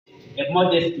a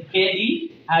modest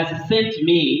Keddi has sent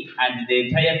me and the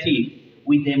entire team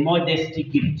with a modest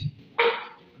gift.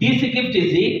 This gift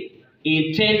is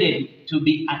intended to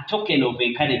be a token of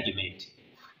encouragement,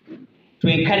 to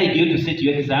encourage you to sit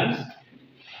your exams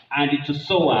and to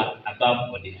soar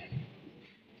above ordinary.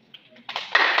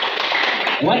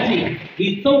 What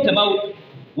he thought about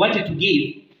what to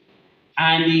give,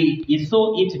 and he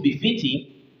saw it befitting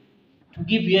to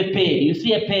give you a pen. You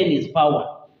see, a pen is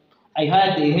power. I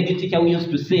heard a head teacher who used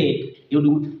to say, he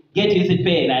would get his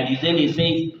pen and then he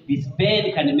says, this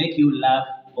pen can make you laugh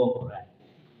or cry.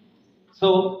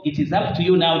 So it is up to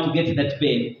you now to get that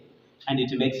pen and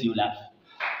it makes you laugh,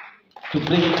 to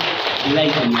bring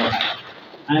delight in your life.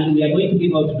 And we are going to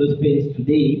give out those pens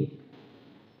today.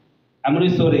 I'm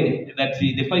really sorry that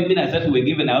the 5 minutes that we were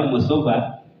given are almost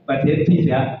over, but head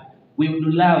teacher, we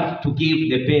would love to give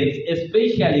the pens,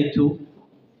 especially to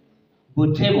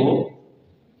Butebo.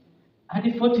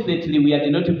 Unfortunately, we had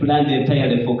not planned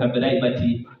entirely for Kaberai, but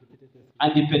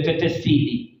and the Petete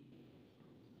CD.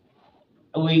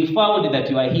 We found that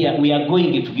you are here. We are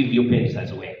going to give you pens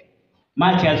as well,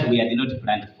 much as we had not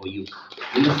planned for you.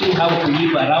 We will see how to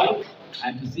live around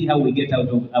and to see how we get out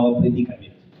of our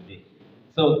predicament today.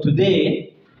 So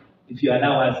today, if you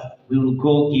allow us, we will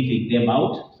go giving them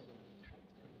out.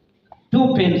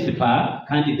 2 pens per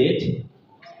candidate.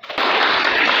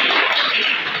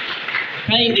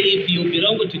 Kindly, if you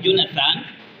belong to Jonathan,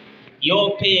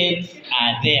 your pens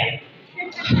are there.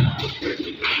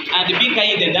 And be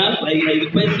kind enough, I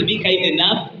request, be kind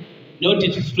enough not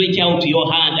to stretch out your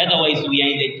hand, otherwise we are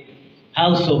in the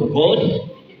house of God.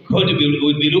 God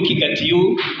will be looking at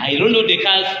you. I don't know the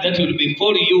curse that will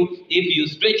befall you if you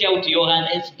stretch out your hand,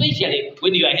 especially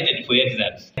when you are headed for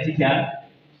exams. Teacher,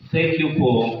 thank you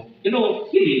for,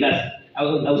 giving us, I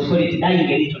would call it dying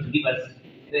a little to give us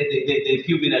the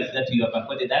few minutes that you have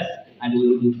afforded us, and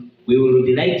we will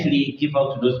delightfully give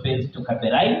out those pens to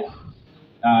Kaberai.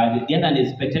 The other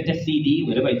is Petete CD,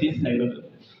 wherever it is, I don't know,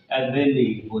 and then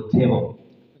the Butebo.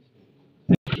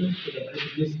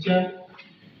 Gesture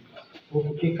of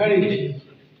encouraging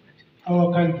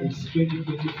our candidates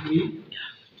 2023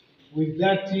 with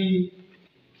that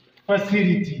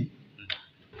facility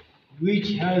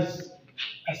which has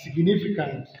a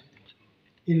significance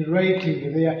in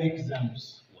writing their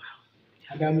exams.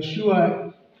 And I'm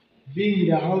sure, being in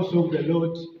the house of the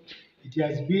Lord, it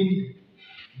has been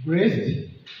blessed,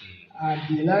 and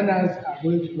the learners are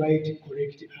going to write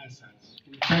correct answers.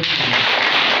 Thank you.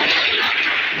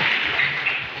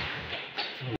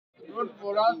 Not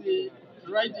for us, the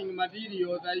writing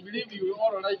materials, I believe you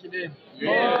all like them.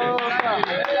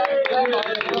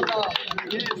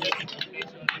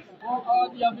 For all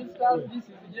the visitors, this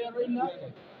is Jerena.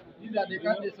 These are the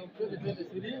candidates of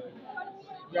 2023.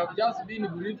 We have just been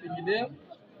briefing them,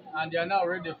 and they are now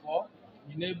ready for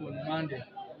enable on Monday.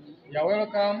 You are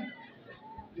welcome.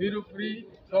 Feel free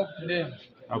to talk to them.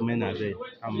 How many are they?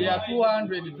 We are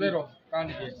 212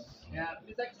 candidates. Yeah,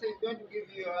 Mr. Kisa is going to give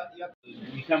you your...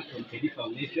 We come from Keddi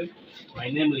Foundation. My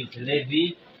name is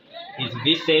Levi. He's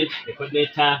Vincent, the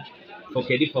coordinator for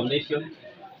Keddi Foundation,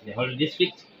 the whole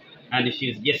district, and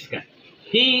she's Jessica.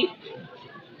 He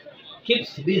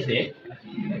keeps busy.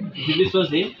 He's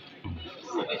busy,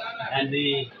 and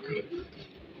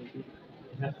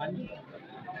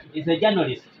he's a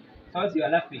journalist. Because you are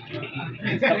laughing,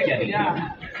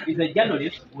 he's a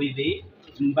journalist with the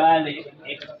Mbale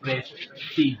Express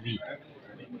TV,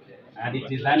 and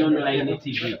it is an online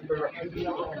TV.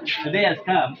 Today has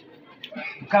come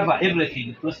to cover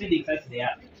everything, proceedings as they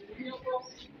are.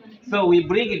 So we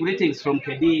bring greetings from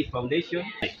Keddi Foundation.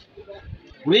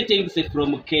 Greetings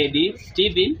from Keddi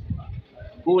Stephen,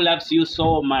 who loves you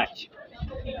so much.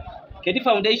 Keddi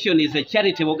Foundation is a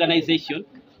charity organization,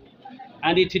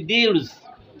 and it deals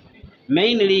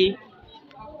mainly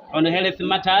on health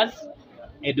matters,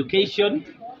 education,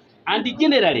 and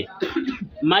generally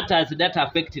matters that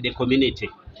affect the community.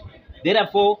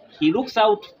 Therefore, he looks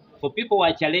out for people who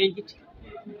are challenged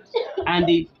and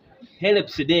he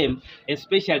helps them,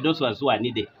 especially those who are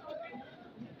needy.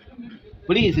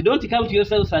 Please don't count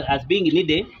yourselves as being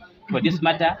needy for this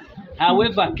matter.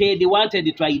 However, Keddi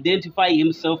wanted to identify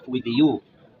himself with you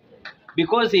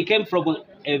because he came from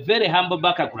a very humble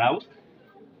background.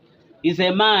 He's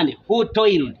a man who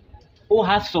toiled, who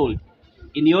hustled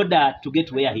in order to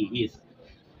get where he is.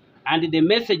 And the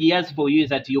message he has for you is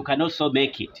that you can also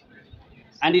make it.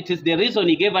 And it is the reason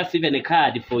he gave us even a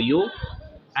card for you.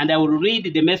 And I will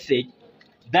read the message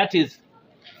that is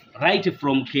right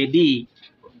from Keddi,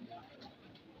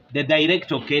 the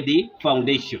director of Keddi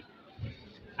Foundation.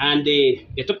 And the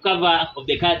top cover of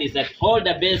the card is that all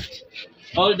the best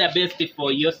all the best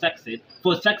for your success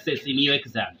in your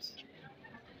exams.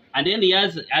 And then he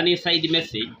has an inside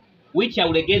message, which I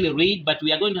will again read, but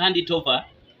we are going to hand it over,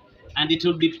 and it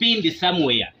will be pinned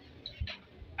somewhere.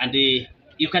 And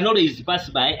you can always pass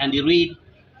by and read,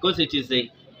 because it is a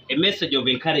message of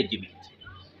encouragement.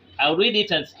 I'll read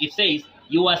it as it says,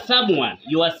 you are someone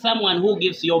who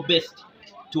gives your best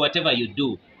to whatever you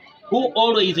do, who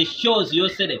always shows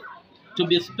yourself to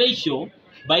be special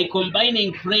by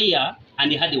combining prayer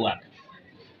and hard work.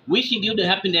 Wishing you the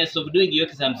happiness of doing your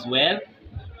exams well,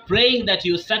 praying that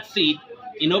you succeed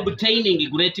in obtaining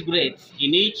great grades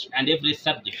in each and every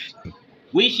subject.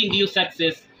 Wishing you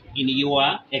success in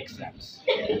your exams.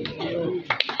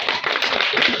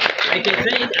 Like I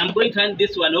said, I'm going to hand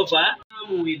this one over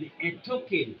with a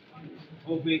token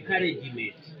of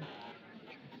encouragement.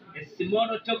 A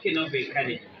small token of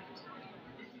encouragement.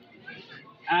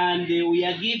 And we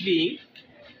are giving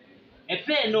a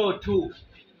pen or two.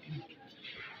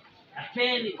 A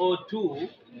pen or two,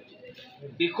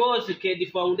 because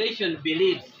Keddi Foundation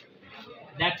believes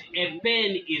that a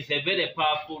pen is a very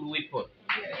powerful weapon.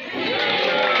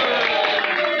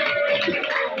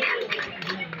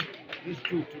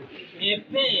 A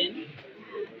pen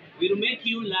will make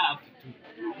you laugh,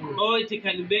 or it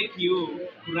can make you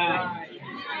cry.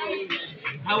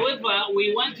 However,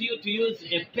 we want you to use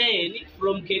a pen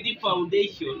from Keddi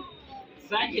Foundation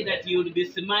such that you will be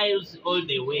smiles all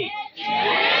the way.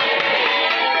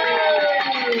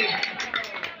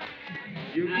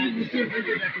 You give me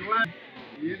 200 that one.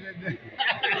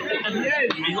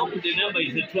 I hope the number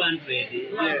is 200.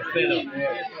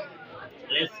 Yes.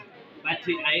 Let's, but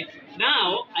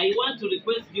now I want to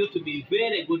request you to be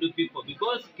very good people,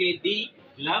 because Keddi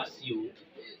loves you.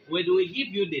 When we give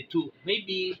you the two,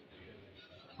 maybe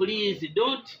please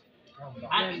don't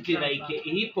act like a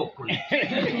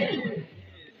hypocrite.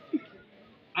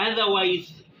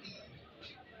 Otherwise,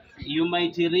 you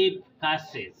might reap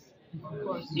curses.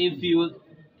 If you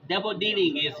double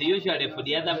dealing is usually for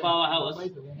the other powerhouse.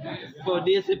 For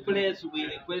this place, we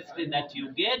request that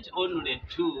you get only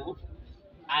two,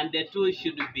 and the two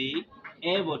should be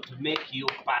able to make you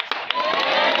pass.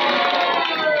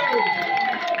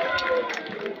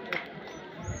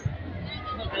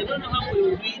 I don't know how we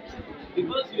will read,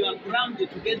 because you are crammed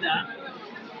together.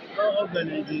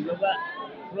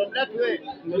 From that way,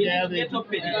 We have to get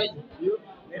open.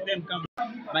 let them come.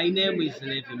 My name is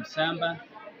Levi Msamba.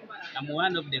 I'm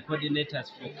one of the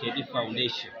coordinators for Keddi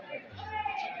Foundation,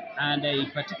 and I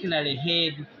particularly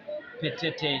head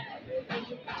Petete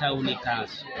Town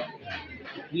Council.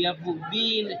 We have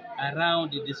been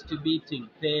around distributing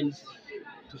pens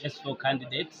to S4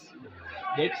 candidates.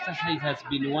 The exercise has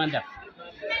been wonderful.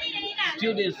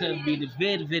 Students have been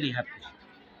very, very happy.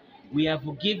 We have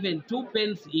given 2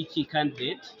 pens each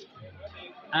candidate,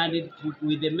 and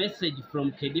with a message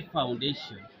from Keddi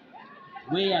Foundation,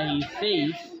 where he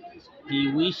says he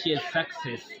wishes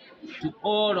success to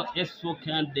all S4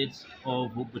 candidates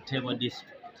of Butebo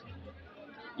District.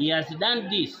 He has done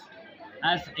this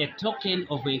as a token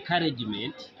of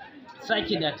encouragement, such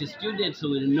that students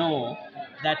will know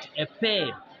that a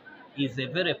pen is a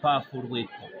very powerful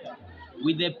weapon.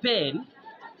 With a pen,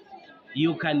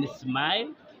 you can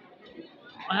smile.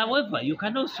 However, you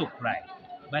can also cry.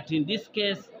 But in this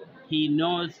case, he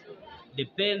knows the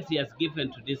pens he has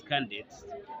given to these candidates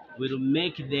will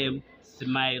make them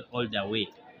smile all the way.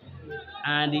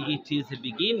 And it is the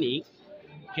beginning.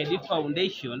 Keddi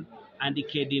Foundation, and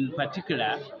Keddi in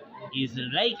particular, is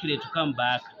likely to come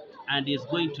back and is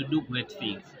going to do great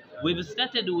things. We've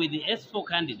started with the S4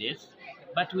 candidates,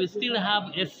 but we still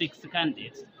have S6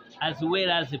 candidates, as well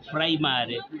as the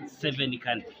primary 7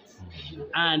 candidates.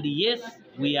 And yes,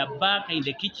 we are back in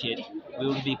the kitchen. We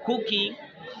will be cooking,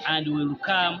 and we will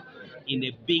come in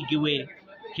a big way.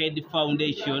 Keddi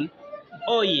Foundation,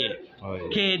 oh yeah. Oh, yeah.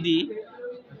 Keddi,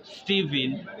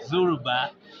 Stephen,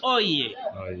 Zurba, oh yeah.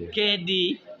 Oh, yeah.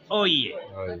 Keddi, oh yeah.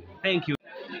 Oh, yeah. Thank you.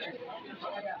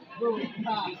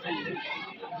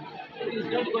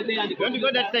 Don't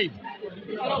go that side.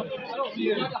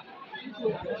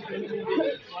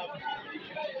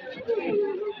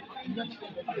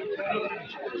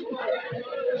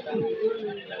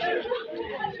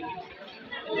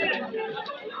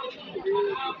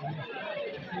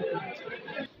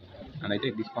 And I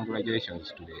take these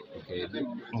congratulations to the Keddi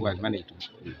who has managed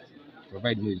to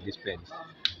provide me with these pens.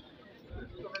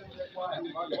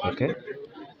 Okay.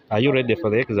 Are you ready for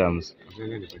the exams? I'm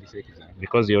very ready for this exam.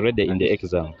 Because you're ready in the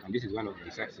exam. And this is one of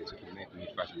the successes to make me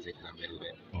pass this exam very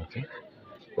well. Okay.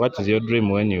 What is your dream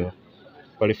when you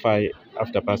qualify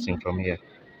after passing from here?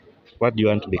 What do you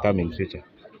want to become in future?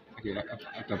 Okay,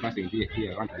 after passing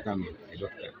here, I want to become a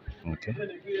doctor. Okay.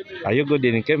 Are you good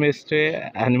in chemistry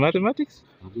and mathematics?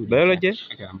 I'm good in Biology? science.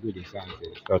 Okay, I'm good in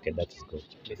sciences. Okay, that's good.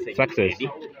 Success.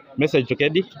 Message to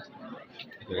Keddi?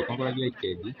 Okay, congratulate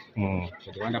Keddi Mm.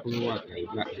 for the wonderful work they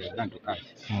have done to us.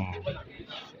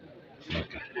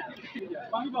 Okay.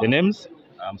 The names?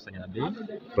 I'm Sanyana Bay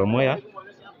From where?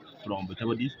 from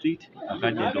Butebo District, a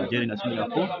graduate of Jerry National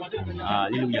School.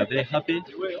 Really, we are very happy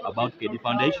about Keddi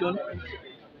Foundation.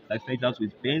 Success us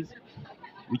with pens,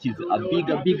 which is a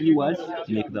big reward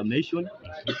in examination.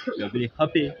 We are very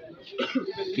happy.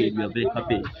 Okay, we are very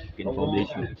happy Keddi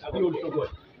Foundation.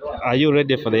 Are you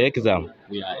ready for the exam?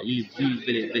 We are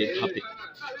really very happy.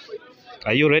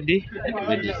 Are you ready?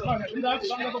 Ready.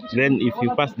 Then if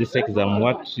you pass this exam,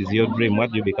 what is your dream?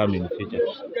 What do you become in the future?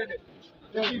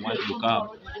 We want to become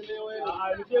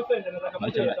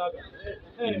bachelor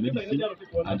in medicine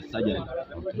and surgery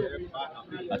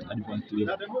at advanced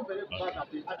level.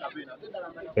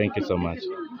 Thank you so much.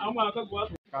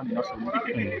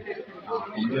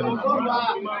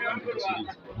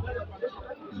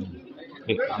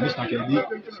 Mr. Keddi,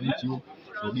 thank you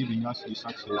for giving us the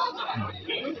success.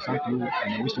 Thank you,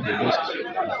 and I wish you the best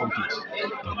about it.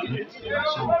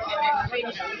 So,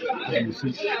 let me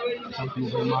say, thank you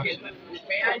very much.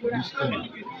 This pen,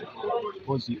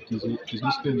 because it is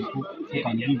this pen who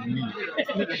can give me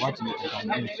what I can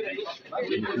get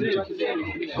in the future.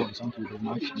 So, thank you very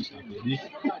much, Mr. Keddi,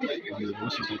 and I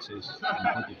wish you success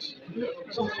in it.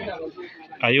 Thank you.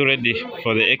 Are you ready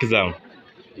for the exam?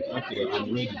 Okay,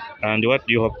 I'm ready. And what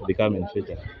do you hope to become in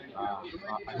future?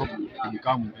 I hope to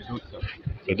become a doctor.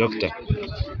 A doctor.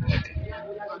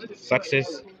 Okay.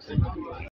 Success.